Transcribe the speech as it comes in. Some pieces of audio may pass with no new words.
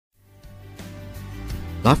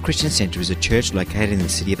Life Christian Centre is a church located in the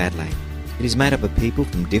city of Adelaide. It is made up of people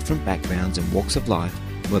from different backgrounds and walks of life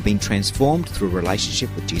who have been transformed through a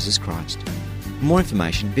relationship with Jesus Christ. For more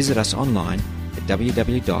information, visit us online at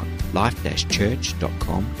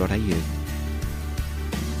www.life-church.com.au.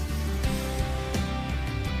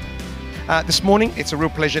 This morning, it's a real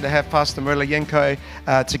pleasure to have Pastor Mirella Ienco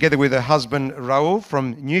together with her husband Raul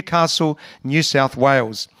from Newcastle, New South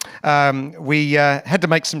Wales. We had to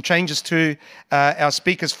make some changes to our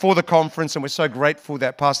speakers for the conference, and we're so grateful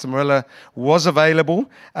that Pastor Mirella was available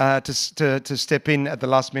to step in at the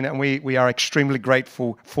last minute, and we are extremely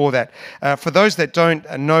grateful for that. For those that don't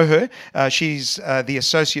know her, she's the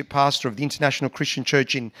Associate Pastor of the International Christian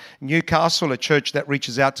Church in Newcastle, a church that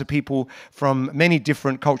reaches out to people from many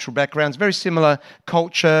different cultural backgrounds, very similar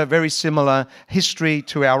culture, very similar history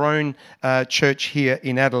to our own church here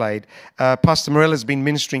in Adelaide. Pastor Mirella has been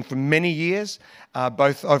ministering for many years,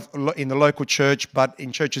 both in the local church, but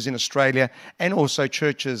in churches in Australia and also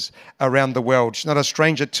churches around the world. She's not a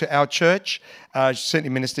stranger to our church. She certainly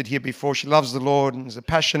ministered here before. She loves the Lord and is a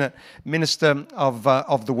passionate minister of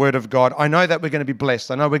the Word of God. I know that we're going to be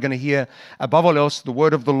blessed. I know we're going to hear, above all else, the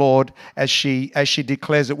Word of the Lord as she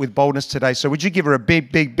declares it with boldness today. So would you give her a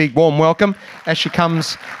big, big, big warm welcome as she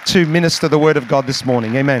comes to minister the Word of God this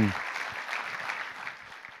morning? Amen.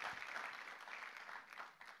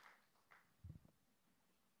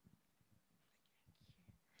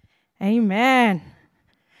 Amen.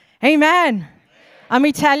 Amen. I'm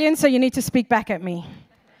Italian, so you need to speak back at me.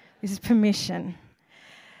 This is permission.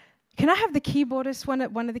 Can I have the keyboardist, one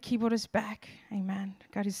of the keyboardists back? Amen.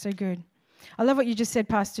 God is so good. I love what you just said,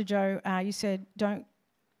 Pastor Joe. You said, don't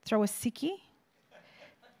throw a sickie.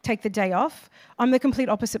 Take the day off. I'm the complete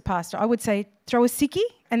opposite pastor. I would say, throw a sickie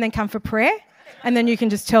and then come for prayer, and then you can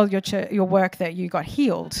just tell your work that you got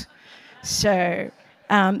healed. So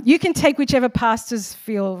you can take whichever pastors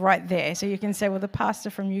feel right there. So you can say, well, the pastor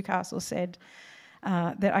from Newcastle said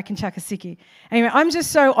that I can chuck a sickie. Anyway, I'm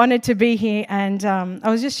just so honoured to be here. And I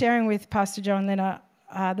was just sharing with Pastor Joe and Lena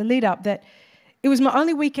the lead up that it was my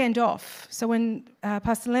only weekend off. So when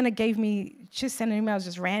Pastor Lena gave me, just sent an email, it was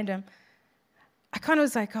just random. I kind of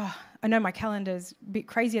was like, oh, I know my calendar's a bit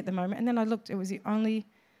crazy at the moment. And then I looked, it was the only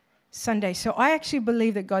Sunday. So I actually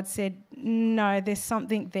believe that God said, no, there's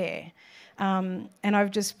something there. And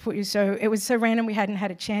I've just put you, so it was so random we hadn't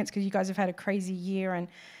had a chance because you guys have had a crazy year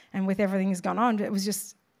and with everything that's gone on, it was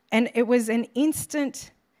just, and it was an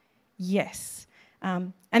instant yes.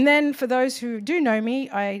 And then for those who do know me,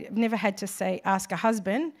 I've never had to say, ask a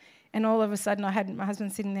husband, and all of a sudden I had my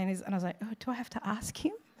husband sitting there and I was like, oh, do I have to ask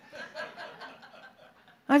him?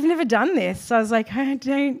 I've never done this. So I was like, oh,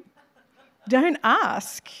 don't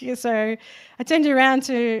ask. So I turned around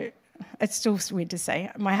to, it's still weird to say,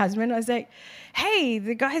 my husband. I was like, hey,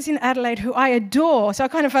 the guys in Adelaide who I adore. So I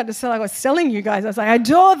kind of felt like I was selling you guys. I was like, I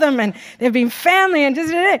adore them and they've been family and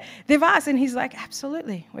they've asked. And he's like,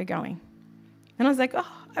 absolutely, we're going. And I was like, oh,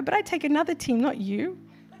 but I take another team, not you.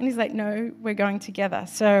 And he's like, no, we're going together.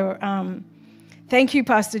 So thank you,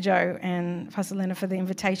 Pastor Joe and Pastor Lena, for the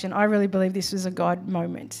invitation. I really believe this was a God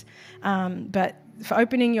moment. But for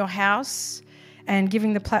opening your house and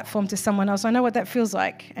giving the platform to someone else, I know what that feels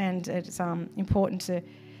like, and it's important to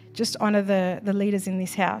just honour the leaders in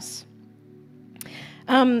this house.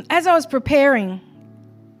 As I was preparing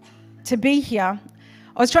to be here,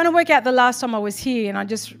 I was trying to work out the last time I was here, and I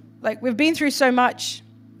just, we've been through so much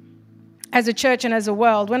as a church and as a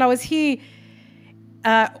world. When I was here,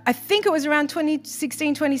 I think it was around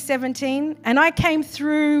 2016, 2017, and I came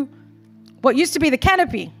through what used to be the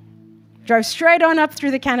canopy, drove straight on up through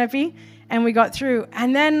the canopy, and we got through.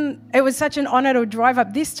 And then it was such an honour to drive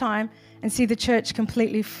up this time and see the church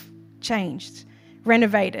completely changed,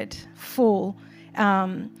 renovated, full.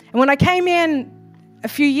 And when I came in a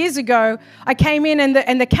few years ago, I came in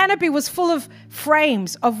and the canopy was full of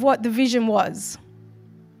frames of what the vision was.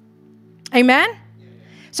 Amen?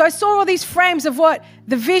 So I saw all these frames of what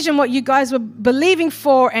the vision, what you guys were believing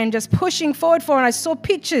for and just pushing forward for. And I saw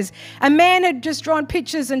pictures. A man had just drawn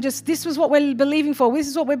pictures and just, this was what we're believing for. This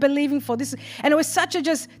is what we're believing for. And it was such a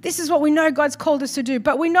just, this is what we know God's called us to do.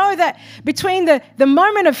 But we know that between the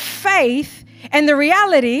moment of faith and the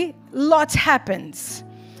reality, lots happens.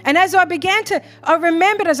 And as I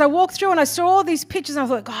remembered as I walked through and I saw all these pictures, and I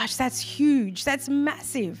thought, gosh, that's huge. That's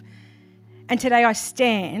massive. And today I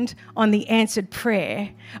stand on the answered prayer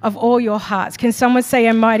of all your hearts. Can someone say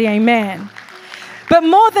a mighty amen? But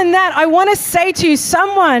more than that, I want to say to you,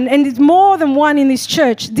 someone, and there's more than one in this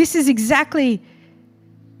church, this is exactly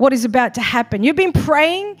what is about to happen. You've been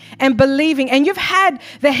praying and believing, and you've had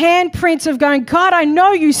the handprints of going, God, I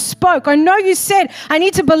know you spoke. I know you said, I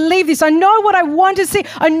need to believe this. I know what I want to see.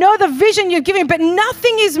 I know the vision you've given, but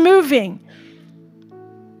nothing is moving.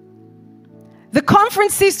 The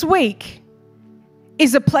conference this week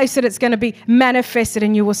is a place that it's going to be manifested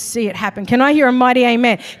and you will see it happen. Can I hear a mighty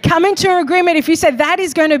amen? Come into an agreement if you say, that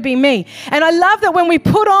is going to be me. And I love that when we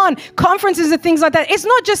put on conferences and things like that, it's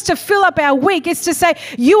not just to fill up our week. It's to say,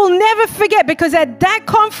 you will never forget, because at that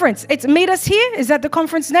conference, it's Meet Us Here. Is that the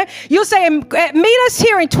conference name? You'll say, Meet Us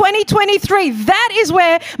Here in 2023. That is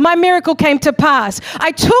where my miracle came to pass.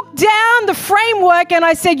 I took down the framework and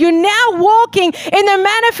I said, you're now walking in the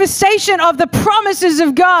manifestation of the promises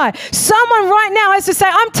of God. Someone right now has to say,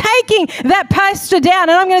 I'm taking that pastor down,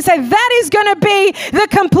 and I'm going to say that is going to be the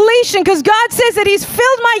completion, because God says that he's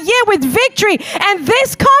filled my year with victory, and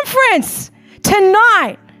this conference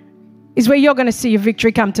tonight is where you're going to see your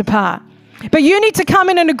victory come to pass. But you need to come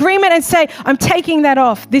in an agreement and say, I'm taking that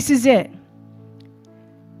off. This is it.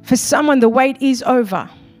 For someone, the wait is over.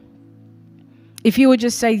 If you would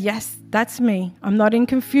just say, yes, that's me. I'm not in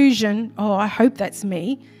confusion. Oh, I hope that's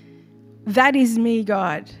me. That is me,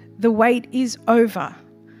 God. The wait is over.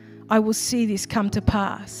 I will see this come to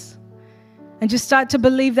pass. And just start to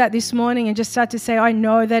believe that this morning, and just start to say, I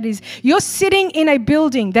know that is. You're sitting in a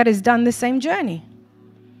building that has done the same journey,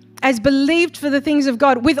 has believed for the things of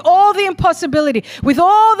God, with all the impossibility, with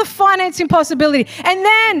all the finance impossibility. And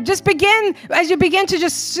then just begin, as you begin to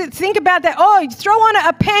just think about that, oh, throw on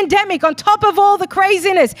a pandemic on top of all the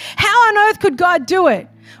craziness. How on earth could God do it?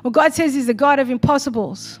 Well, God says he's the God of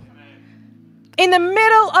impossibles. In the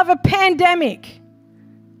middle of a pandemic,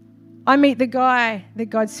 I meet the guy that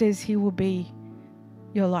God says he will be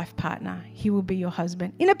your life partner. He will be your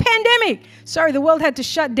husband. In a pandemic. Sorry, the world had to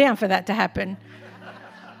shut down for that to happen.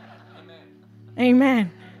 Amen.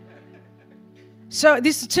 So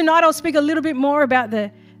tonight I'll speak a little bit more about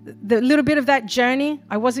the little bit of that journey.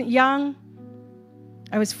 I wasn't young.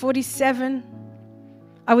 I was 47.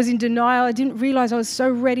 I was in denial. I didn't realize I was so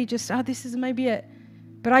ready. Just, this is maybe it.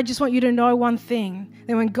 But I just want you to know one thing,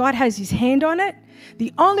 that when God has his hand on it,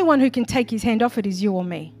 the only one who can take his hand off it is you or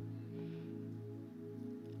me.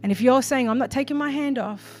 And if you're saying, I'm not taking my hand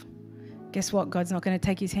off, guess what? God's not going to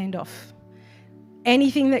take his hand off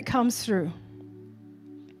anything that comes through.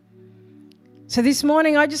 So this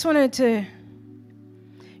morning, I just wanted to,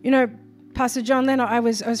 Pastor John Leonard, I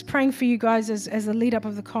was praying for you guys as the lead up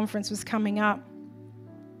of the conference was coming up.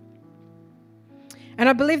 And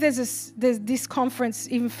I believe there's this conference,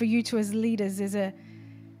 even for you two as leaders,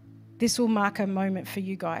 this will mark a moment for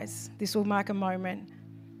you guys. This will mark a moment.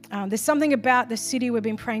 There's something about the city. We've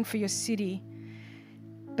been praying for your city.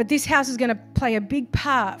 But this house is going to play a big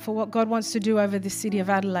part for what God wants to do over the city of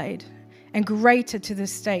Adelaide and greater to the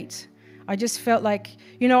state. I just felt like,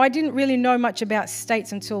 I didn't really know much about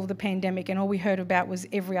states until the pandemic, and all we heard about was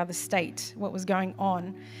every other state, what was going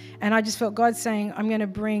on. And I just felt God saying, I'm going to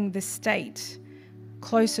bring the state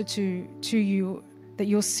closer to you, that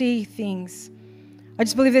you'll see things. I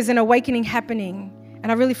just believe there's an awakening happening,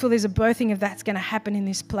 and I really feel there's a birthing of that's going to happen in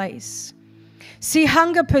this place. See,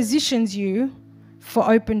 hunger positions you for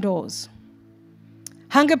open doors.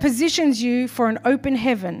 Hunger positions you for an open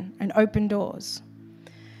heaven and open doors.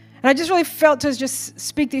 And I just really felt to just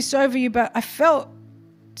speak this over you, but I felt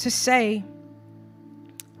to say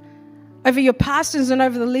over your pastors and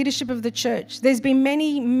over the leadership of the church, there's been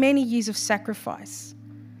many, many years of sacrifice,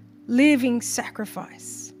 living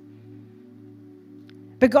sacrifice.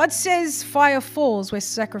 But God says fire falls where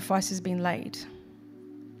sacrifice has been laid.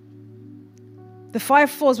 The fire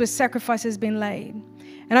falls where sacrifice has been laid.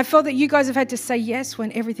 And I felt that you guys have had to say yes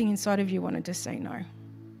when everything inside of you wanted to say no.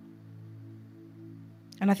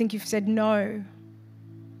 And I think you've said no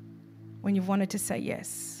when you've wanted to say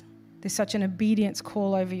yes. There's such an obedience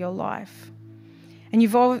call over your life. And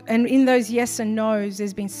in those yes and no's,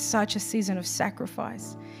 there's been such a season of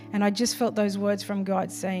sacrifice. And I just felt those words from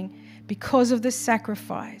God saying, because of the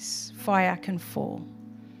sacrifice, fire can fall.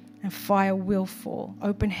 And fire will fall.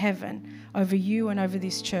 Open heaven over you and over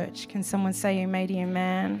this church. Can someone say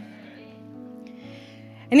amen?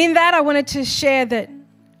 And in that, I wanted to share that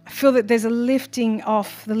I feel that there's a lifting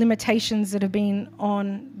off the limitations that have been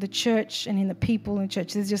on the church and in the people in the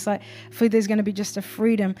church. There's just like, I feel there's going to be just a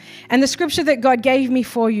freedom. And the scripture that God gave me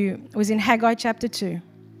for you was in Haggai chapter 2.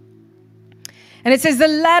 And it says, the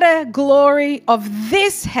latter glory of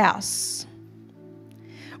this house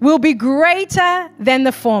will be greater than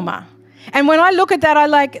the former. And when I look at that, I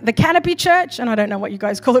like the canopy church, and I don't know what you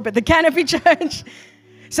guys call it, but the canopy church.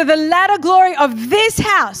 So the latter glory of this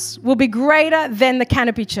house will be greater than the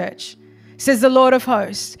canopy church. says the Lord of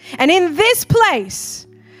hosts. And in this place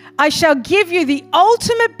I shall give you the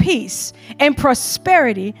ultimate peace and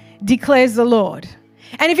prosperity, declares the Lord.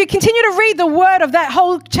 And if you continue to read the word of that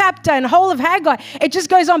whole chapter and whole of Haggai, it just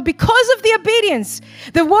goes on. Because of the obedience,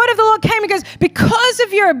 the word of the Lord came and goes, because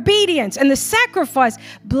of your obedience and the sacrifice,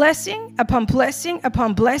 blessing upon blessing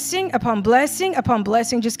upon blessing upon blessing upon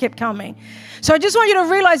blessing just kept coming. So I just want you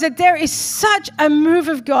to realize that there is such a move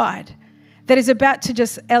of God that is about to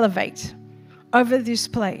just elevate over this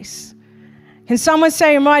place. Can someone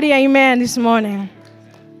say a mighty amen this morning?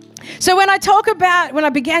 So when I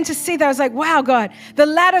began to see that, I was like, wow, God, the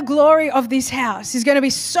latter glory of this house is going to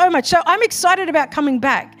be so much. So I'm excited about coming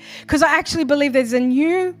back because I actually believe there's a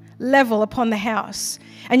new level upon the house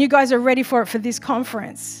and you guys are ready for it for this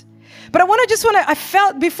conference. But I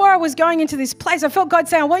felt before I was going into this place, I felt God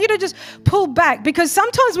saying, I want you to just pull back because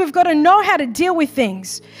sometimes we've got to know how to deal with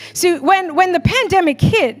things. See, when the pandemic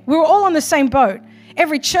hit, we were all on the same boat.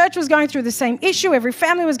 Every church was going through the same issue. Every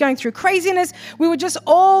family was going through craziness. We were just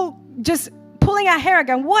all just pulling our hair out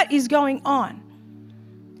going, what is going on?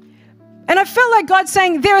 And I felt like God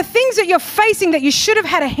saying, there are things that you're facing that you should have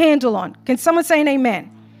had a handle on. Can someone say an amen?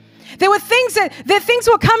 There were things that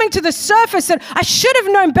were coming to the surface that I should have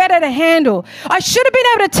known better to handle. I should have been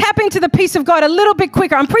able to tap into the peace of God a little bit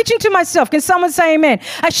quicker. I'm preaching to myself. Can someone say amen?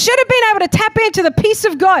 I should have been able to tap into the peace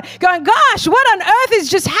of God going, gosh, what on earth has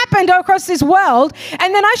just happened across this world?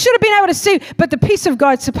 And then I should have been able to see, but the peace of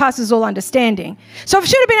God surpasses all understanding. So I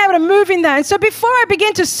should have been able to move in that. And so before I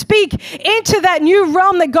began to speak into that new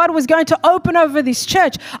realm that God was going to open over this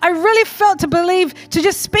church, I really felt to believe to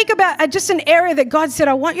just speak about just an area that God said,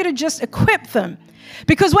 I want you to just equip them.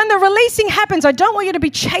 Because when the releasing happens, I don't want you to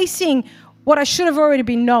be chasing what I should have already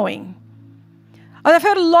been knowing. I've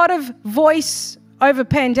heard a lot of voice over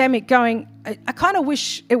pandemic going, I kind of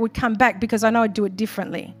wish it would come back because I know I'd do it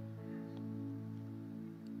differently.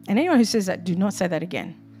 And anyone who says that, do not say that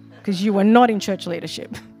again because you were not in church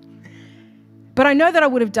leadership. But I know that I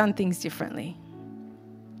would have done things differently.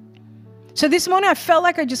 So this morning I felt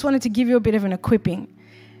like I just wanted to give you a bit of an equipping.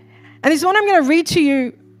 And this morning I'm going to read to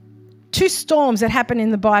you two storms that happen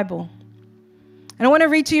in the Bible. And I want to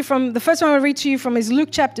read to you from, the first one I want to read to you from is Luke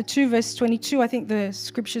chapter 2, verse 22. I think the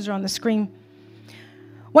scriptures are on the screen.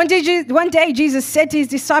 One day Jesus said to his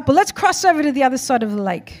disciple, let's cross over to the other side of the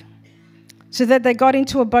lake. So that they got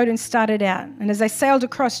into a boat and started out. And as they sailed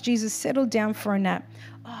across, Jesus settled down for a nap.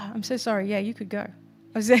 Oh, I'm so sorry. Yeah, you could go.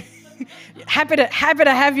 I was happy to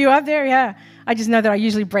have you up there. Yeah. I just know that I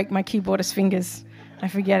usually break my keyboardist fingers. I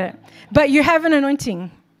forget it. But you have an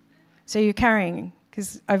anointing. So you're carrying,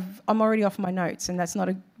 because I'm already off my notes, and that's not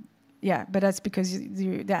but that's because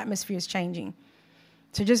the atmosphere is changing.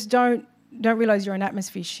 So just don't realize you're an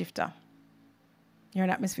atmosphere shifter. You're an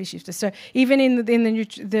atmosphere shifter. So even in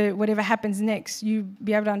the whatever happens next, you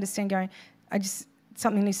be able to understand going,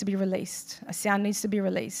 something needs to be released. A sound needs to be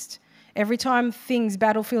released. Every time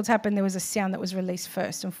battlefields happen, there was a sound that was released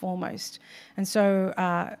first and foremost. And so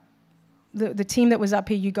the team that was up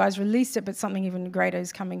here, you guys released it, but something even greater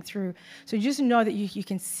is coming through. So just know that you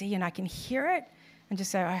can see and I can hear it and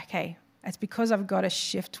just say, okay, it's because I've got to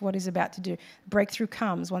shift what is about to do. Breakthrough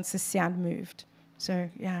comes once the sound moved. So,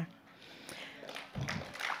 yeah.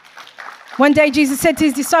 One day Jesus said to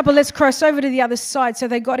his disciple, let's cross over to the other side. So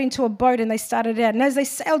they got into a boat and they started out. And as they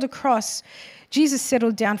sailed across, Jesus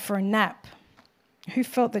settled down for a nap. Who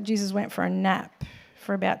felt that Jesus went for a nap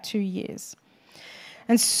for about 2 years?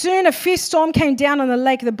 And soon a fierce storm came down on the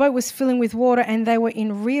lake. The boat was filling with water and they were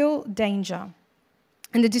in real danger.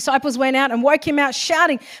 And the disciples went out and woke him out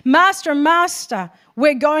shouting, Master, Master,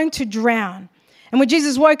 we're going to drown. And when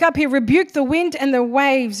Jesus woke up, he rebuked the wind and the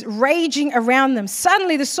waves raging around them.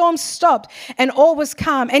 Suddenly the storm stopped and all was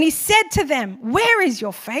calm. And he said to them, where is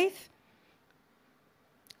your faith?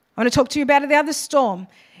 I want to talk to you about the other storm.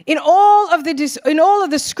 In all of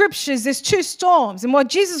the scriptures, there's two storms. And while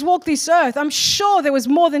Jesus walked this earth, I'm sure there was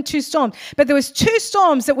more than two storms. But there was two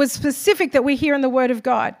storms that were specific that we hear in the Word of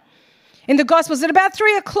God. In the Gospels, at about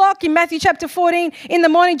 3 o'clock in Matthew chapter 14, in the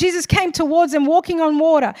morning, Jesus came towards them walking on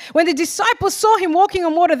water. When the disciples saw him walking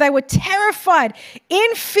on water, they were terrified.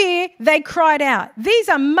 In fear, they cried out. These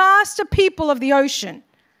are master people of the ocean.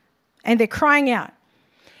 And they're crying out.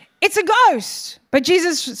 It's a ghost. But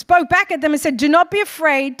Jesus spoke back at them and said, do not be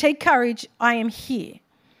afraid. Take courage. I am here.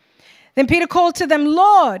 Then Peter called to them,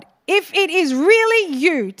 Lord, if it is really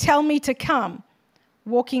you, tell me to come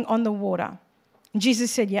walking on the water. And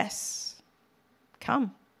Jesus said, yes,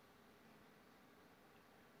 come.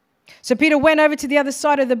 So Peter went over to the other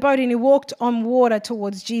side of the boat and he walked on water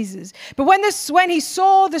towards Jesus. But when he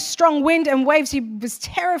saw the strong wind and waves, he was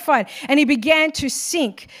terrified and he began to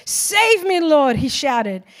sink. "Save me, Lord," he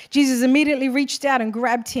shouted. Jesus immediately reached out and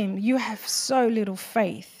grabbed him. "You have so little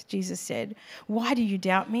faith," Jesus said. "Why do you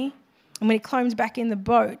doubt me?" And when he climbed back in the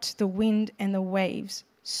boat, the wind and the waves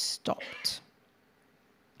stopped.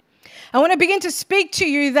 I want to begin to speak to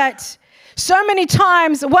you that so many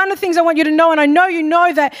times, one of the things I want you to know, and I know you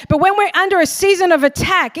know that, but when we're under a season of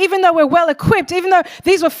attack, even though we're well equipped, even though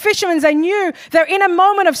these were fishermen, they knew they're in a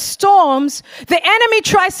moment of storms, the enemy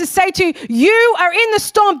tries to say to you, you are in the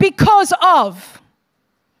storm because of.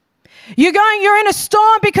 You're in a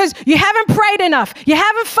storm because you haven't prayed enough. You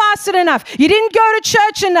haven't fasted enough. You didn't go to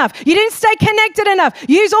church enough. You didn't stay connected enough.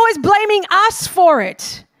 You're always blaming us for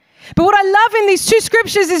it. But what I love in these two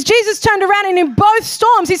scriptures is Jesus turned around and in both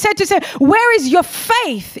storms, he said to him, "Where is your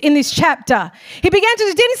faith?" in this chapter. He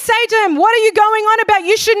didn't say to him, "What are you going on about?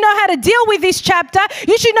 You should know how to deal with this chapter.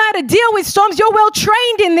 You should know how to deal with storms. You're well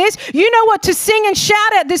trained in this. You know what to sing and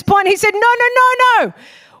shout at this point." He said, No.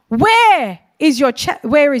 Where is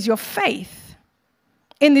your faith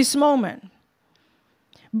in this moment?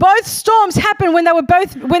 Both storms happened when they were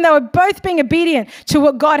both being obedient to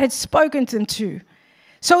what God had spoken to them to.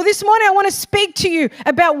 So this morning, I want to speak to you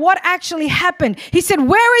about what actually happened. He said,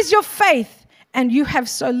 "Where is your faith?" And you have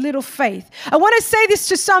so little faith. I want to say this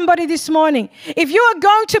to somebody this morning. If you are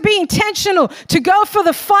going to be intentional to go for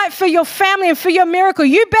the fight for your family and for your miracle,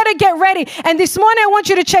 you better get ready. And this morning, I want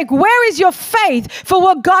you to check, where is your faith for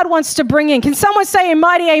what God wants to bring in? Can someone say a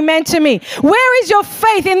mighty amen to me? Where is your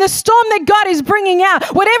faith in the storm that God is bringing out?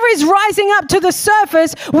 Whatever is rising up to the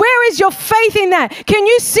surface, where is your faith in that? Can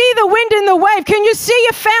you see the wind and the wave? Can you see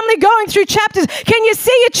your family going through chapters? Can you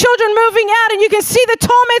see your children moving out and you can see the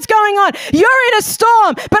torments going on? You're in a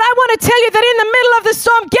storm, but I want to tell you that in the middle of the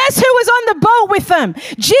storm, guess who was on the boat with them?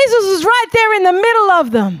 Jesus was right there in the middle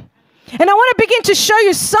of them. And I want to begin to show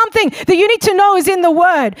you something that you need to know is in the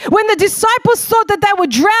Word. When the disciples thought that they were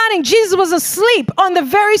drowning, Jesus was asleep on the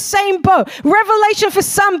very same boat. Revelation for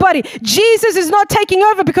somebody. Jesus is not taking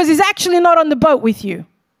over because he's actually not on the boat with you.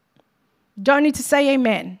 Don't need to say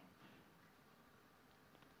amen.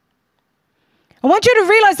 I want you to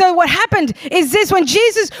realize that what happened is this: when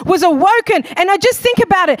Jesus was awoken, and I just think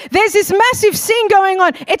about it, there's this massive scene going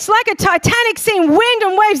on. It's like a Titanic scene, wind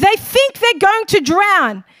and waves. They think they're going to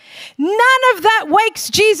drown. None of that wakes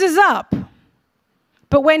Jesus up.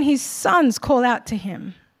 But when his sons call out to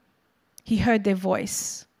him, he heard their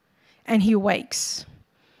voice and he awakes.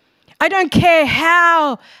 I don't care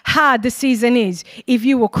how hard the season is, if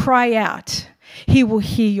you will cry out, he will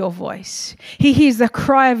hear your voice. He hears the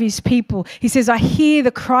cry of his people. He says, "I hear the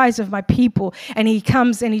cries of my people." And he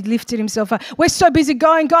comes and he lifted himself up. We're so busy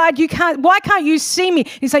going, "God, why can't you see me?"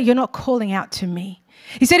 He's like, "You're not calling out to me."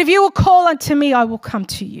 He said, "If you will call unto me, I will come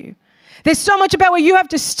to you." There's so much about where you have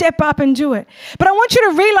to step up and do it. But I want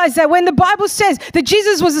you to realize that when the Bible says that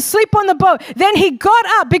Jesus was asleep on the boat, then he got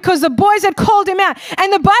up because the boys had called him out.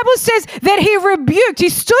 And the Bible says that he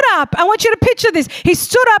stood up. I want you to picture this. He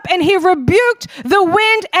stood up and he rebuked the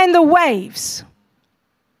wind and the waves.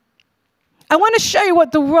 I want to show you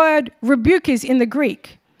what the word rebuke is in the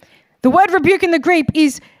Greek. The word rebuke in the Greek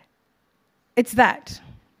it's that.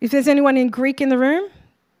 If there's anyone in Greek in the room,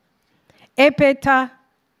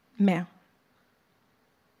 epetameo.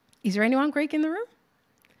 Is there anyone Greek in the room?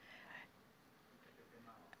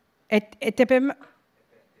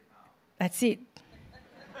 That's it.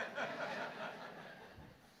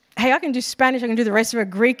 Hey, I can do Spanish. I can do the rest of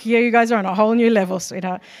it. Greek. Yeah, you guys are on a whole new level,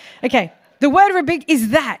 sweetheart. Okay. The word rebuke is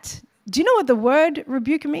that. Do you know what the word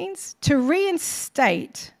rebuke means? To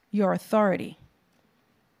reinstate your authority.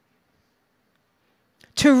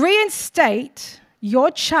 To reinstate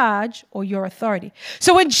your charge or your authority.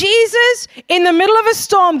 So when Jesus, in the middle of a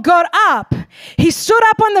storm, got up, he stood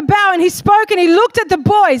up on the bow and he spoke and he looked at the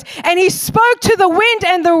boys and he spoke to the wind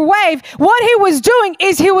and the wave. What he was doing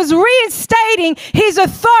is he was reinstating his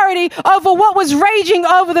authority over what was raging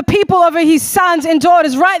over the people, over his sons and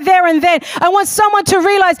daughters right there and then. I want someone to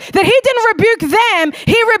realize that he didn't rebuke them.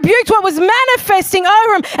 He rebuked what was manifesting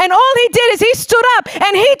over him. And all he did is he stood up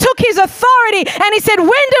and he took his authority and he said,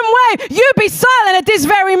 "Wind and wave, you be silent at this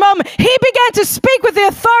very moment." He began to speak with the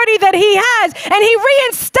authority that he has and he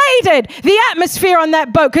reinstated the atmosphere on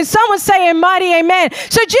that boat. Can someone say a mighty amen?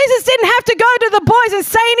 So Jesus didn't have to go to the boys and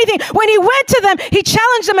say anything. When he went to them, he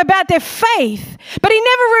challenged them about their faith, but he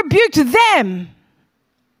never rebuked them.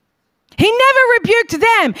 He never rebuked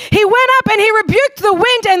them. He went up and he rebuked the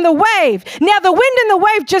wind and the wave. Now, the wind and the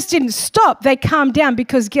wave just didn't stop. They calmed down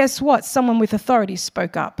because guess what? Someone with authority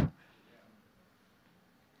spoke up.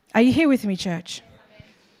 Are you here with me, church?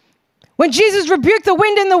 When Jesus rebuked the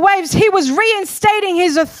wind and the waves, he was reinstating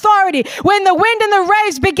his authority. When the wind and the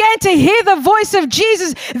waves began to hear the voice of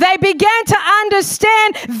Jesus, they began to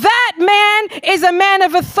understand that man is a man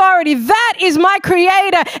of authority. That is my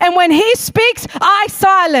creator. And when he speaks, I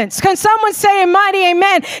silence. Can someone say a mighty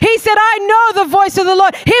amen? He said, I know the voice of the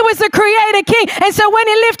Lord. He was the creator king. And so when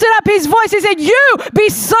he lifted up his voice, he said, you be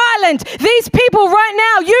silent. These people right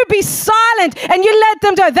now, you be silent. And you let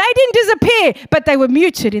them go. They didn't disappear, but they were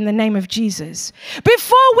muted in the name of Jesus.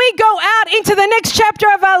 Before we go out into the next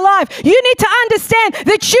chapter of our life, you need to understand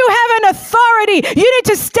that you have an authority. You need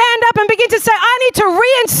to stand up and begin to say, I need to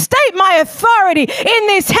reinstate my authority in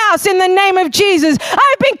this house in the name of Jesus.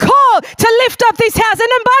 I've been called to lift up this house.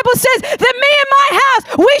 And the Bible says that me and my house,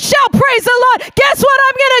 we shall praise the Lord. Guess what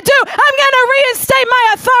I'm going to do? I'm going to reinstate my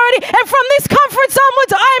authority. And from this conference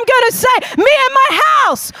onwards, I am going to say, me and my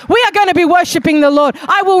house, we are going to be worshiping the Lord.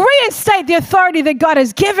 I will reinstate the authority that God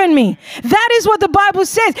has given me. That is what the Bible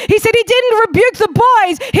says. He said he didn't rebuke the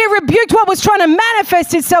boys. He rebuked what was trying to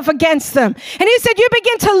manifest itself against them. And he said, you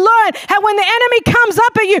begin to learn how when the enemy comes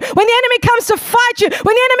up at you, when the enemy comes to fight you,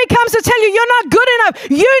 when the enemy comes to tell you you're not good enough,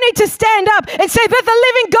 you need to stand up and say, but the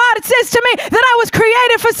living God says to me that I was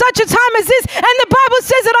created for such a time as this. And the Bible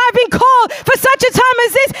says that I've been called for such a time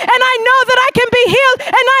as this. And I know that I can be healed.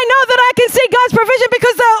 And I know that I can see God's provision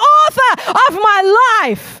because the author of my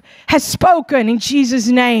life has spoken in Jesus'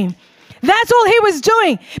 name. That's all he was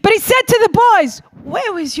doing. But he said to the boys,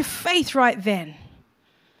 where was your faith right then?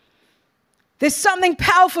 There's something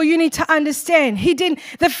powerful you need to understand.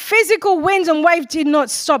 The physical winds and waves did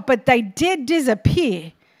not stop, but they did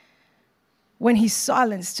disappear when he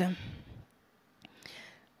silenced them.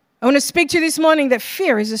 I want to speak to you this morning that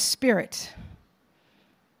fear is a spirit.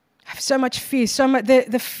 I have so much fear.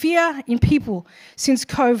 The fear in people since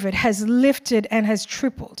COVID has lifted and has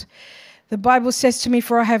tripled. The Bible says to me,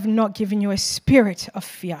 for I have not given you a spirit of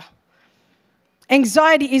fear.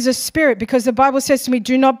 Anxiety is a spirit because the Bible says to me,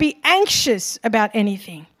 do not be anxious about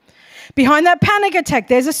anything. Behind that panic attack,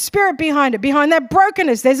 there's a spirit behind it. Behind that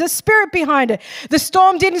brokenness, there's a spirit behind it. The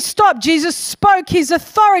storm didn't stop. Jesus spoke his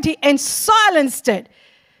authority and silenced it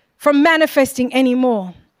from manifesting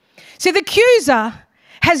anymore. See, the accuser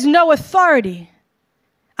has no authority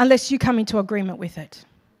unless you come into agreement with it.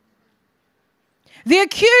 The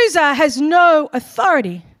accuser has no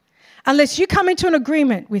authority unless you come into an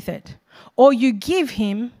agreement with it or you give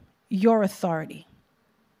him your authority.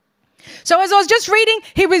 So as I was just reading,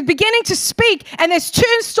 he was beginning to speak and there's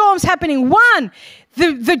two storms happening. One,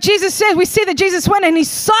 Jesus said, we see that Jesus went and he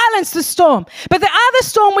silenced the storm. But the other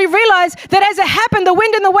storm, we realize that as it happened, the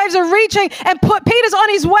wind and the waves are reaching and Peter's on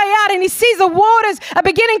his way out and he sees the waters are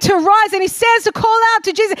beginning to rise and he stands to call out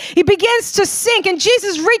to Jesus. He begins to sink and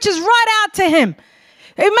Jesus reaches right out to him.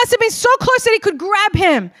 It must have been so close that he could grab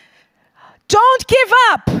him. Don't give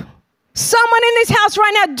up. Someone in this house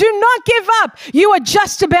right now, do not give up. You are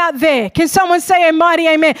just about there. Can someone say a mighty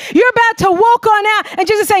amen? You're about to walk on out. And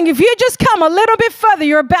Jesus is saying, if you just come a little bit further,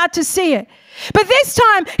 you're about to see it. But this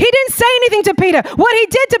time, he didn't say anything to Peter. What he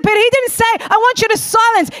did to Peter, he didn't say, I want you to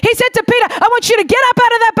silence. He said to Peter, I want you to get up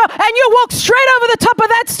out of that boat and you walk straight over the top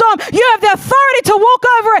of that storm. You have the authority to walk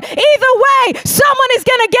over it. Either way, someone is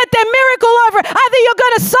going to get their miracle over it. Either you're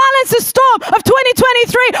going to silence the storm of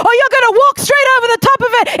 2023 or you're going to walk straight over the top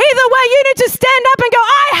of it. Either way, you need to stand up and go,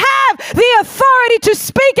 I have the authority to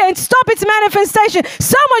speak and stop its manifestation.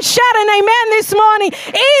 Someone shout an amen this morning.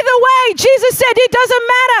 Either way, Jesus said, it doesn't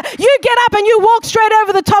matter. You get up and you walk straight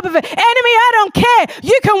over the top of it. Enemy, I don't care.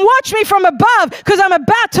 You can watch me from above because I'm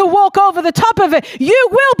about to walk over the top of it. You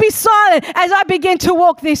will be silent as I begin to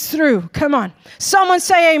walk this through. Come on. Someone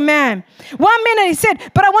say amen. 1 minute he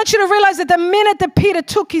said, but I want you to realize that the minute that Peter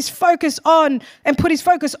took his focus on and put his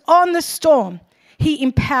focus on the storm, he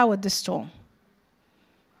empowered the storm.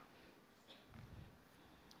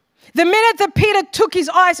 The minute that Peter took his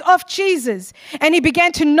eyes off Jesus and he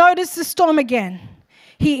began to notice the storm again,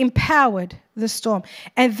 he empowered the storm.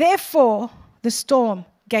 And therefore, the storm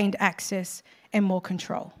gained access and more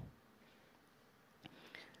control.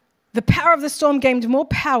 The power of the storm gained more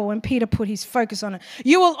power when Peter put his focus on it.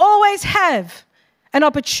 You will always have an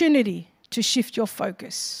opportunity to shift your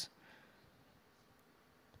focus.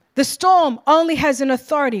 The storm only has an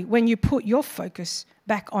authority when you put your focus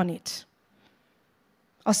back on it.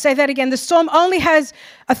 I'll say that again. The storm only has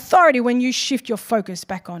authority when you shift your focus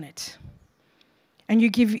back on it. And you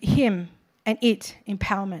give him and it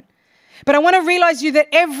empowerment. But I want to realize you that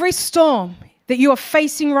every storm that you are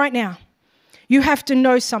facing right now, you have to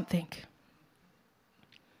know something.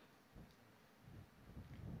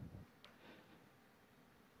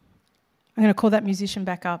 I'm going to call that musician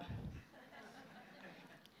back up.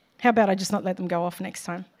 How about I just not let them go off next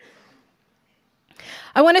time?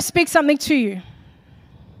 I want to speak something to you.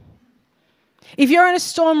 If you're in a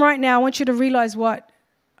storm right now, I want you to realize what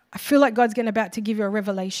I feel like God's about to give you a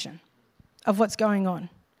revelation of what's going on.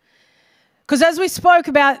 Because as we spoke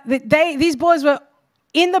about, these boys were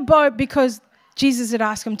in the boat because Jesus had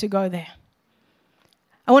asked them to go there.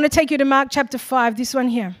 I want to take you to Mark chapter 5, this one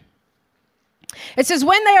here. It says,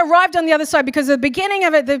 when they arrived on the other side, because at the beginning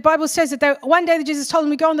of it, the Bible says that one day Jesus told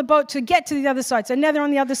them to go on the boat to get to the other side. So now they're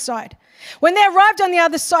on the other side. When they arrived on the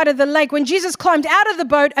other side of the lake, when Jesus climbed out of the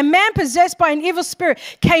boat, a man possessed by an evil spirit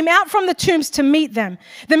came out from the tombs to meet them.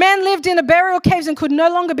 The man lived in a burial cave and could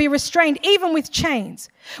no longer be restrained, even with chains.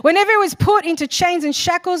 Whenever he was put into chains and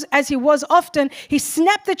shackles, as he was often, he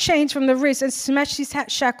snapped the chains from the wrists and smashed his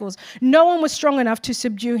shackles. No one was strong enough to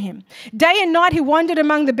subdue him. Day and night he wandered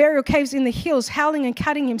among the burial caves in the hills, howling and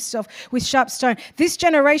cutting himself with sharp stone. This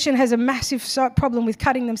generation has a massive problem with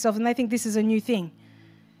cutting themselves, and they think this is a new thing.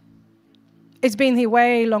 It's been here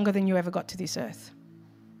way longer than you ever got to this earth.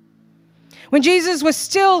 When Jesus was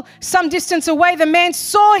still some distance away, the man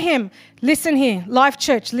saw him. Listen here, Life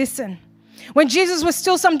Church, listen. When Jesus was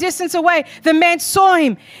still some distance away, the man saw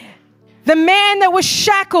him. The man that was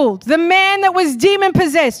shackled, the man that was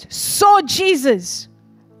demon-possessed, saw Jesus.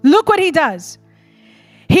 Look what he does.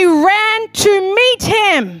 He ran to meet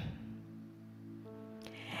him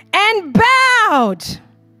and bowed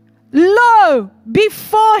low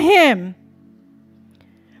before him.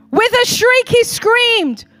 With a shriek, he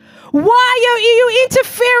screamed, "Why are you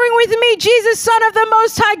interfering with me, Jesus, Son of the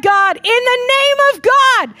Most High God? In the name of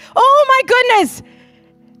God!" Oh my goodness.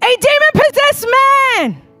 A demon-possessed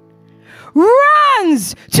man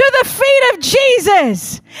runs to the feet of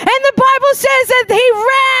Jesus. And the Bible says that he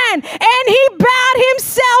ran and he bowed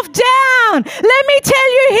himself down. Let me tell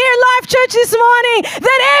you here, Life Church, this morning,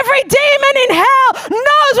 that every demon in hell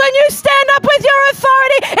knows when you stand up with your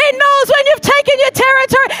authority. It knows when you've taken your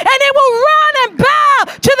territory, and it will run and bow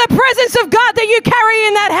to the presence of God that you carry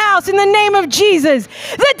in that house in the name of Jesus.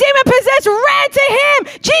 The demon-possessed ran to him.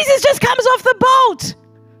 Jesus just comes off the boat.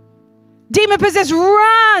 Demon-possessed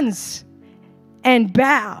runs and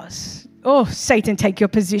bows. Oh, Satan, take your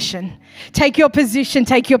position. Take your position.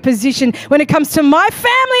 Take your position. When it comes to my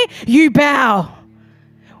family, you bow.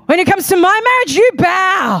 When it comes to my marriage, you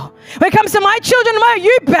bow. When it comes to my children,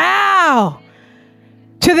 you bow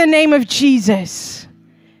to the name of Jesus.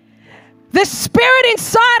 The spirit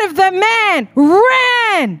inside of the man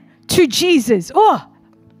ran to Jesus. Oh.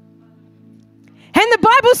 And the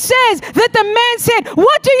Bible says that the man said,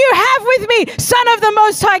 "What do you have with me, Son of the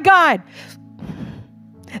Most High God?"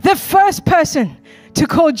 The first person to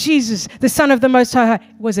call Jesus the Son of the Most High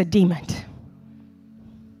was a demon.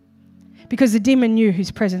 Because the demon knew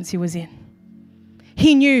whose presence he was in.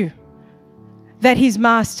 He knew that his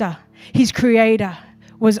master, his creator,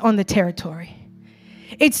 was on the territory.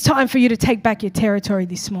 It's time for you to take back your territory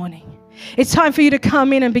this morning. It's time for you to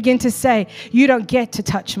come in and begin to say, "You don't get to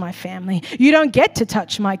touch my family. You don't get to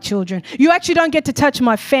touch my children. You actually don't get to touch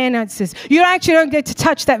my finances. You actually don't get to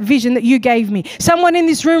touch that vision that you gave me." Someone in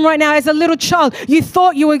this room right now, as a little child, you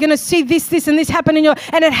thought you were going to see this, and this happen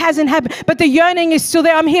and it hasn't happened. But the yearning is still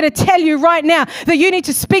there. I'm here to tell you right now that you need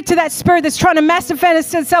to speak to that spirit that's trying to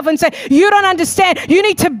manifest itself and say, "You don't understand. You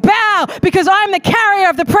need to bow, because I am the carrier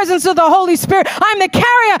of the presence of the Holy Spirit. I'm the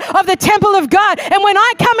carrier of the temple of God. And when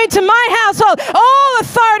I come into my household, all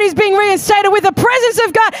authority is being reinstated with the presence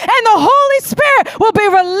of God, and the Holy Spirit will be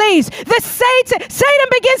released." Satan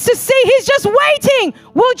begins to see he's just waiting.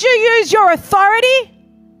 Would you use your authority?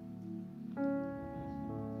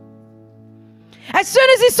 As soon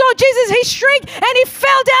as he saw Jesus, he shrieked and he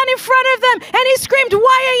fell down in front of them and he screamed,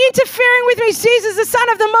 "Why are you interfering with me, Jesus, the Son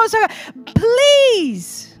of the Most High God?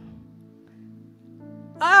 Please."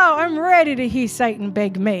 Oh, I'm ready to hear Satan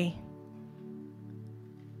beg me.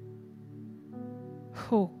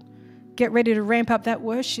 Oh, get ready to ramp up that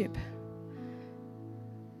worship.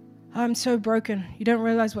 I'm so broken. You don't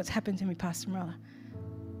realize what's happened to me, Pastor Mirella.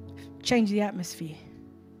 Change the atmosphere.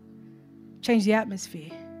 Change the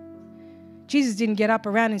atmosphere. Jesus didn't get up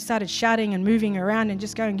around and started shouting and moving around and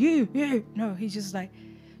just going, you. No, he just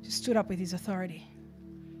stood up with his authority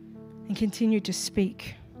and continued to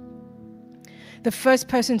speak. The first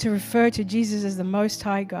person to refer to Jesus as the Most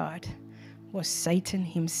High God was Satan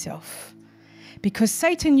himself. Because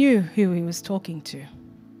Satan knew who he was talking to.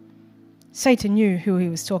 Satan knew who he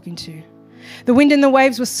was talking to. The wind and the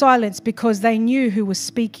waves were silenced because they knew who was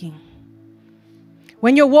speaking.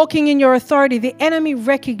 When you're walking in your authority, the enemy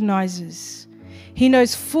recognizes. He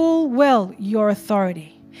knows full well your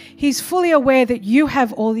authority. He's fully aware that you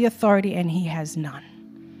have all the authority and he has none.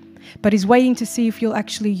 But he's waiting to see if you'll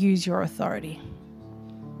actually use your authority.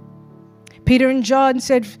 Peter and John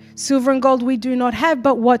said, silver and gold we do not have,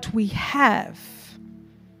 but what we have,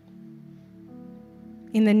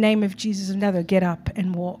 in the name of Jesus of Nazareth, get up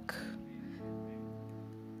and walk.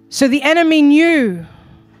 So the enemy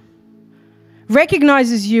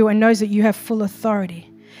recognizes you and knows that you have full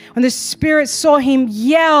authority. When the Spirit saw him,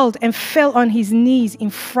 yelled and fell on his knees in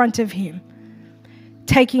front of him,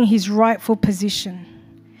 taking his rightful position.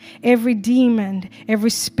 Every demon,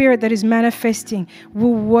 every spirit that is manifesting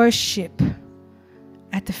will worship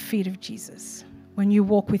at the feet of Jesus when you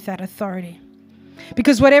walk with that authority.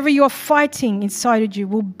 Because whatever you're fighting inside of you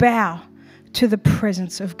will bow to the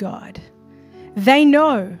presence of God. They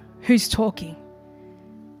know who's talking.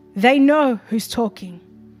 They know who's talking.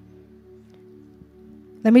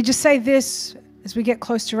 Let me just say this as we get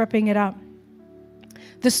close to wrapping it up.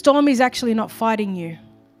 The storm is actually not fighting you.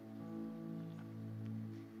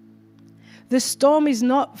 The storm is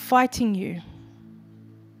not fighting you.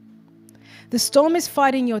 The storm is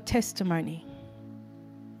fighting your testimony.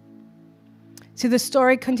 See, the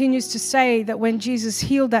story continues to say that when Jesus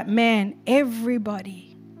healed that man,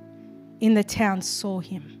 everybody in the town saw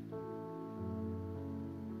him.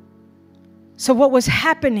 So what was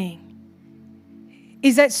happening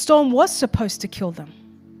is that storm was supposed to kill them,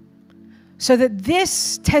 so that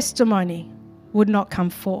this testimony would not come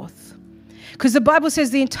forth. Because the Bible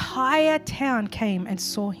says the entire town came and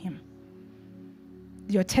saw him.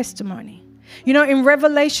 Your testimony. You know, in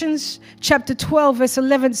Revelations chapter 12, verse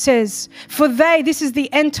 11 says, this is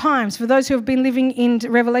the end times. For those who have been living in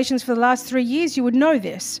Revelations for the last 3 years, you would know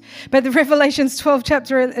this. But the Revelations 12,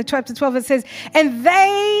 chapter 12, it says, and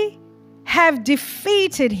they have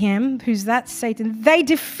defeated him. Who's that? Satan. They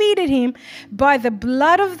defeated him by the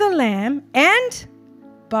blood of the Lamb and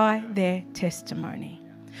by their testimony.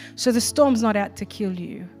 So the storm's not out to kill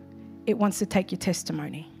you. It wants to take your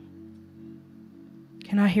testimony.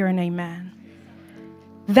 Can I hear an amen?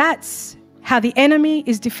 That's how the enemy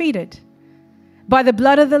is defeated. By the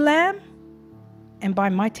blood of the Lamb and by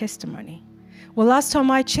my testimony. Well, last time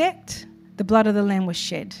I checked, the blood of the Lamb was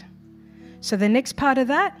shed. So the next part of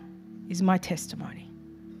that is my testimony.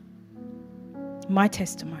 My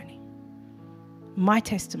testimony. My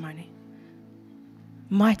testimony.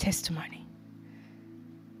 My testimony.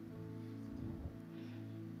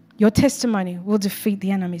 Your testimony will defeat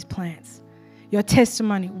the enemy's plans. Your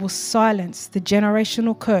testimony will silence the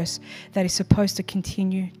generational curse that is supposed to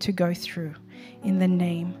continue to go through in the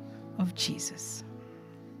name of Jesus.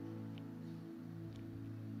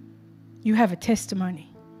 You have a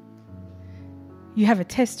testimony. You have a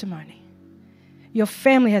testimony. Your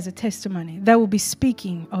family has a testimony. They will be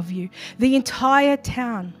speaking of you. The entire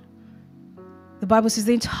town. The Bible says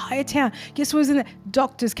the entire town. Guess what was in there?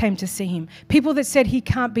 Doctors came to see him. People that said he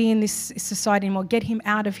can't be in this society anymore, get him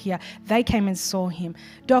out of here. They came and saw him.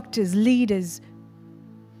 Doctors, leaders,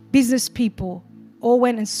 business people all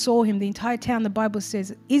went and saw him. The entire town, the Bible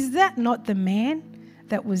says, is that not the man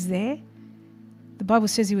that was there? The Bible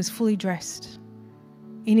says he was fully dressed,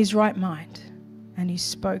 in his right mind, and he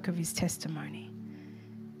spoke of his testimony.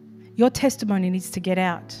 Your testimony needs to get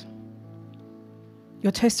out.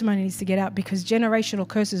 Your testimony needs to get out because generational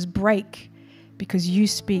curses break because you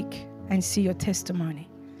speak and see your testimony.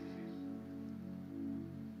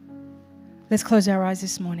 Let's close our eyes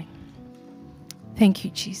this morning. Thank you,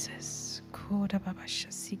 Jesus.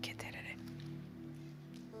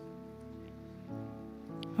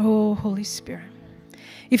 Oh, Holy Spirit.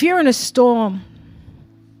 If you're in a storm,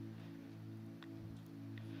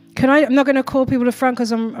 I'm not going to call people to front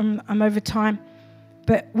because I'm over time,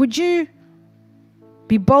 but would you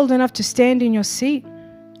be bold enough to stand in your seat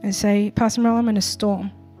and say, Pastor Mirella, I'm in a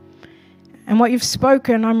storm. And what you've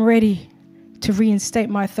spoken, I'm ready to reinstate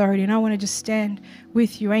my authority. And I want to just stand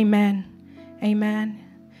with you. Amen. Amen.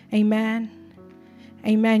 Amen.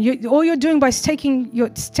 Amen. All you're doing by taking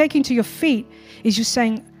to your feet is you're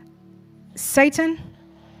saying, Satan,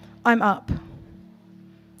 I'm up.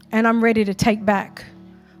 And I'm ready to take back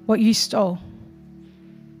what you stole.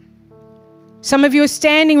 Some of you are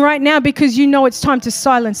standing right now because you know it's time to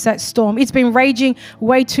silence that storm. It's been raging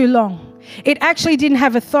way too long. It actually didn't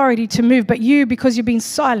have authority to move, but you, because you've been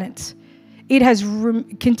silent, it has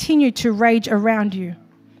continued to rage around you.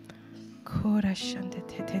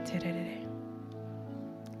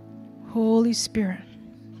 Holy Spirit,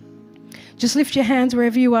 just lift your hands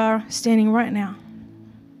wherever you are standing right now.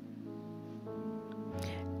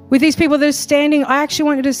 With these people that are standing, I actually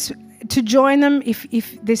want you to join them.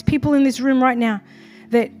 If there's people in this room right now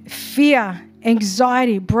that fear,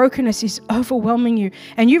 anxiety, brokenness is overwhelming you,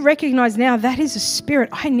 and you recognize now that is a spirit,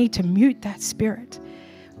 I need to mute that spirit.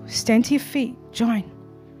 Stand to your feet. Join.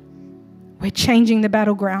 We're changing the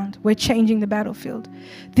battleground. We're changing the battlefield.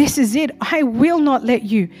 This is it. I will not let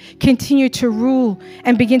you continue to rule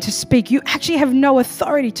and begin to speak. You actually have no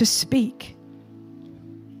authority to speak.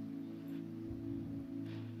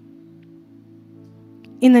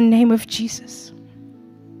 In the name of Jesus.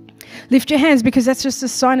 Lift your hands, because that's just a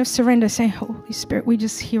sign of surrender. Say, Holy Spirit, we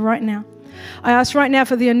just here right now. I ask right now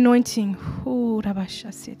for the anointing.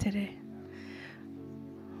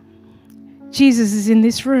 Jesus is in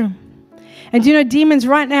this room. And do you know, demons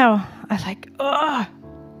right now are like, ugh.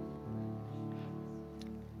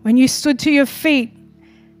 When you stood to your feet,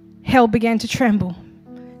 hell began to tremble,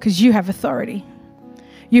 because you have authority.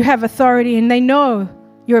 You have authority, and they know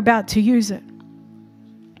you're about to use it.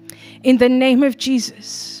 In the name of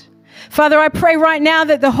Jesus. Father, I pray right now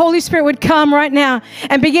that the Holy Spirit would come right now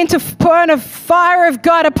and begin to burn a fire of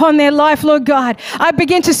God upon their life, Lord God. I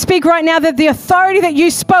begin to speak right now that the authority that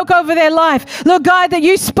you spoke over their life, Lord God, that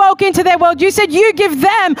you spoke into their world, you said you give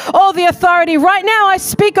them all the authority. Right now, I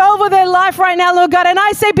speak over their life right now, Lord God, and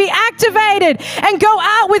I say be activated and go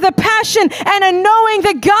out with a passion and a knowing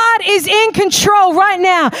that God is in control right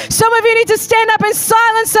now. Some of you need to stand up and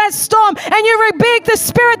silence that storm, and you rebuke the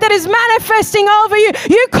spirit that is manifesting over you.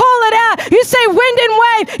 You call it out. You say, wind and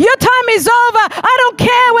wave, your time is over. I don't care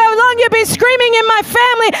how long you've been screaming in my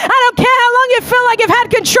family. I don't care how long you feel like you've had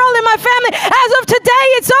control in my family. As of today,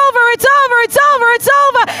 it's over, it's over, it's over, it's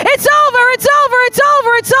over, it's over, it's over, it's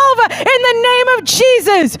over, it's over. In the name of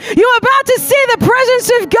Jesus, you're about to see the presence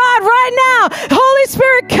of God right now. Holy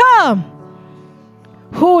Spirit, come.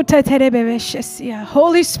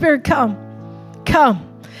 Holy Spirit, come. Come.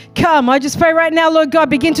 Come. I just pray right now, Lord God,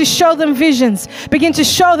 begin to show them visions. Begin to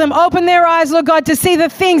show them, open their eyes, Lord God, to see the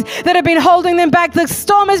things that have been holding them back. The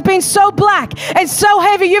storm has been so black and so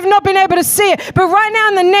heavy, you've not been able to see it. But right now,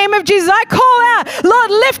 in the name of Jesus, I call out,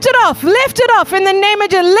 Lord, lift it off in the name of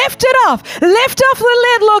Jesus. Lift it off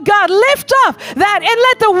the lid, Lord God. Lift off that and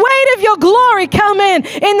let the weight of your glory come in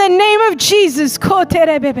the name of Jesus.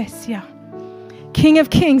 King of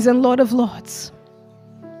kings and Lord of lords.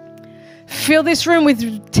 Fill this room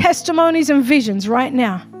with testimonies and visions right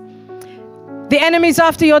now. The enemy's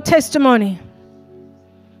after your testimony.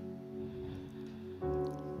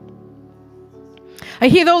 I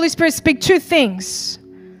hear the Holy Spirit speak two things.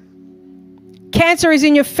 Cancer is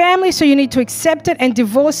in your family, so you need to accept it, and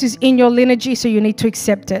divorce is in your lineage, so you need to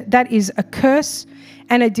accept it. That is a curse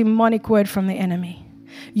and a demonic word from the enemy.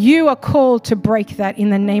 You are called to break that in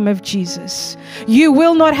the name of Jesus. You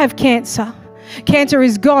will not have cancer. Cancer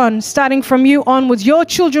is gone. Starting from you onwards, your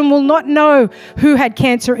children will not know who had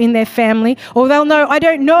cancer in their family, or they'll know, I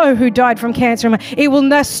don't know who died from cancer. It will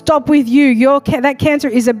not stop with you. That cancer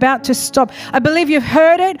is about to stop. I believe you've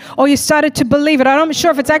heard it, or you started to believe it. I'm not sure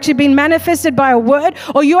if it's actually been manifested by a word,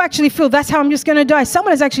 or you actually feel that's how I'm just going to die.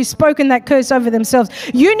 Someone has actually spoken that curse over themselves.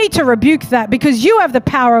 You need to rebuke that, because you have the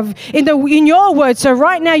power of in your word. So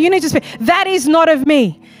right now you need to speak, that is not of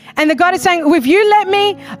me. And the God is saying, if you let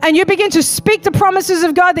me and you begin to speak the promises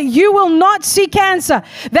of God, that you will not see cancer,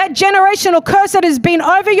 that generational curse that has been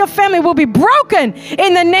over your family will be broken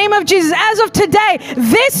in the name of Jesus. As of today,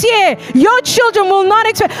 this year, your children will not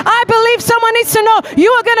expect. I believe someone needs to know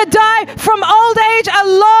you are going to die from old age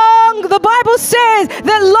the Bible says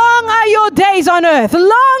that long are your days on earth.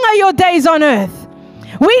 Long are your days on earth.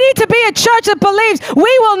 We need to be a church that believes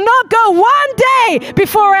we will not go one day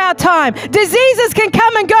before our time. Diseases can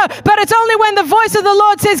come and go, but it's only when the voice of the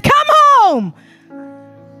Lord says, come home.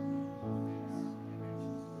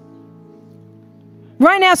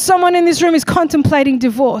 Right now, someone in this room is contemplating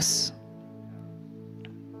divorce.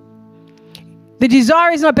 The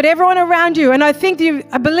desire is not, but everyone around you, and I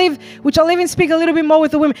believe, which I'll even speak a little bit more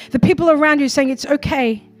with the women, the people around you saying, it's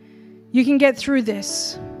okay. You can get through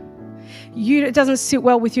this. It doesn't sit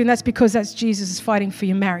well with you, and that's because that's Jesus is fighting for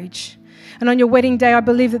your marriage. And on your wedding day, I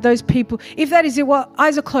believe that those people, if that is it, well,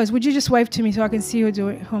 eyes are closed. Would you just wave to me so I can see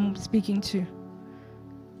who I'm speaking to?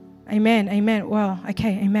 Amen, amen. Wow,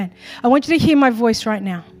 okay, amen. I want you to hear my voice right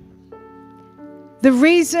now. The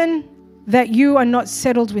reason that you are not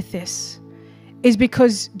settled with this is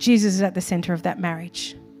because Jesus is at the center of that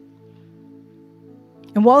marriage.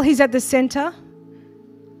 And while he's at the center,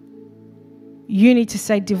 you need to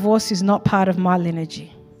say, divorce is not part of my lineage.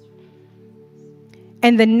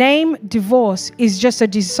 And the name divorce is just a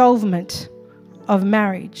dissolvement of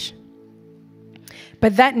marriage.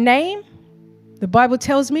 But that name, the Bible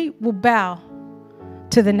tells me, will bow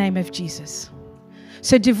to the name of Jesus.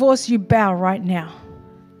 So divorce, you bow right now.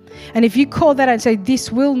 And if you call that out and say,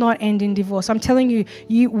 this will not end in divorce, I'm telling you,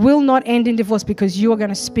 you will not end in divorce, because you are going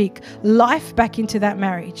to speak life back into that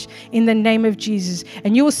marriage in the name of Jesus.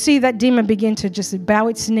 And you will see that demon begin to just bow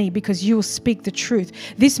its knee, because you will speak the truth.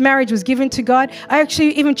 This marriage was given to God.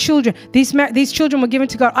 Even children, these children were given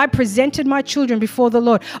to God. I presented my children before the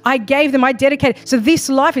Lord. I gave them, I dedicated. So this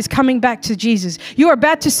life is coming back to Jesus. You're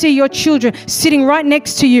about to see your children sitting right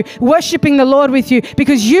next to you, worshiping the Lord with you,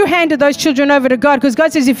 because you handed those children over to God. Because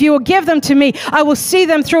God says, if you will give them to me, I will see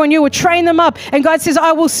them through, and you will train them up. And God says,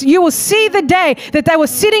 you will see the day that they were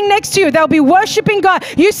sitting next to you. They'll be worshiping God.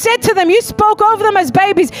 You said to them, you spoke over them as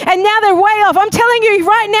babies, and now they're way off. I'm telling you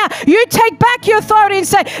right now, you take back your authority and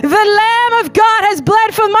say, the Lamb of God has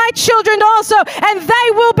bled for my children also, and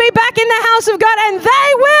they will be back in the house of God, and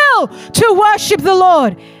they will to worship the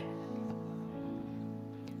Lord.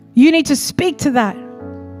 You need to speak to that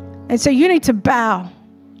and say, you need to bow.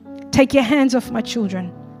 Take your hands off my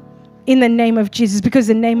children in the name of Jesus, because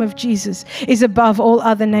the name of Jesus is above all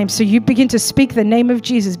other names. So you begin to speak the name of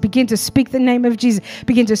Jesus. Begin to speak the name of Jesus.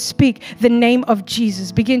 Begin to speak the name of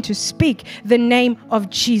Jesus. Begin to speak the name of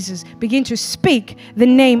Jesus. Begin to speak the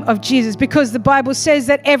name of Jesus, because the Bible says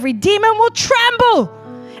that every demon will tremble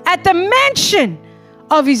at the mention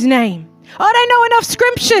of his name. I don't know enough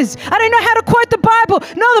scriptures. I don't know how to quote the Bible.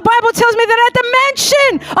 No, the Bible tells me that at the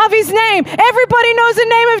mention of his name, everybody knows the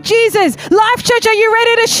name of Jesus. Life Church, are you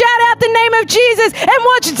ready to shout out the name of Jesus and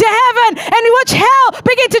watch heaven and watch hell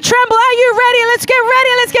begin to tremble? Are you ready? Let's get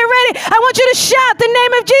ready. Let's get ready. I want you to shout the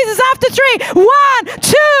name of Jesus after 3. 1,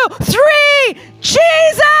 2, 3.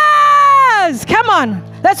 Jesus! Come on.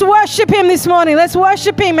 Let's worship him this morning. Let's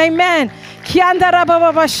worship him. Amen.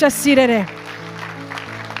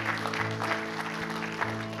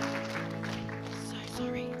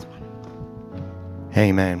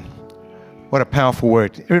 Amen. What a powerful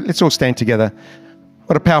word. Let's all stand together.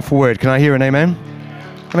 What a powerful word. Can I hear an amen?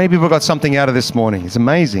 How many people got something out of this morning? It's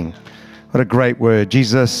amazing. What a great word.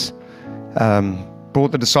 Jesus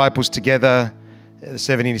brought the disciples together. At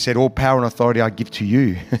 70, he said, all power and authority I give to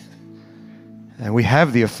you. And we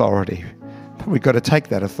have the authority, but we've got to take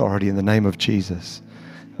that authority in the name of Jesus.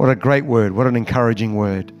 What a great word. What an encouraging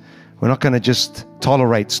word. We're not going to just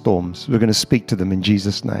tolerate storms. We're going to speak to them in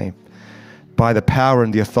Jesus' name, by the power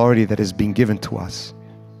and the authority that has been given to us.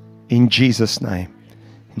 In Jesus' name.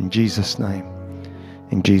 In Jesus' name.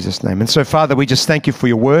 In Jesus' name. And so, Father, we just thank you for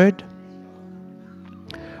your word.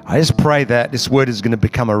 I just pray that this word is going to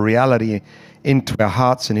become a reality into our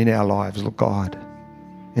hearts and in our lives, Lord God.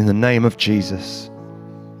 In the name of Jesus.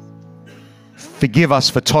 Forgive us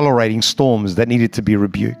for tolerating storms that needed to be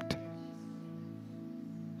rebuked.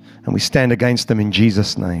 And we stand against them in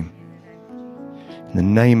Jesus' name. In the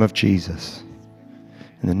name of Jesus.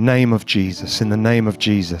 In the name of Jesus. In the name of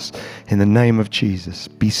Jesus. In the name of Jesus.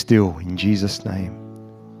 Be still in Jesus' name.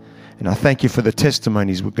 And I thank you for the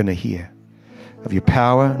testimonies we're going to hear of your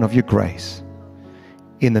power and of your grace.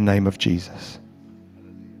 In the name of Jesus.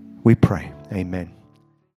 We pray. Amen.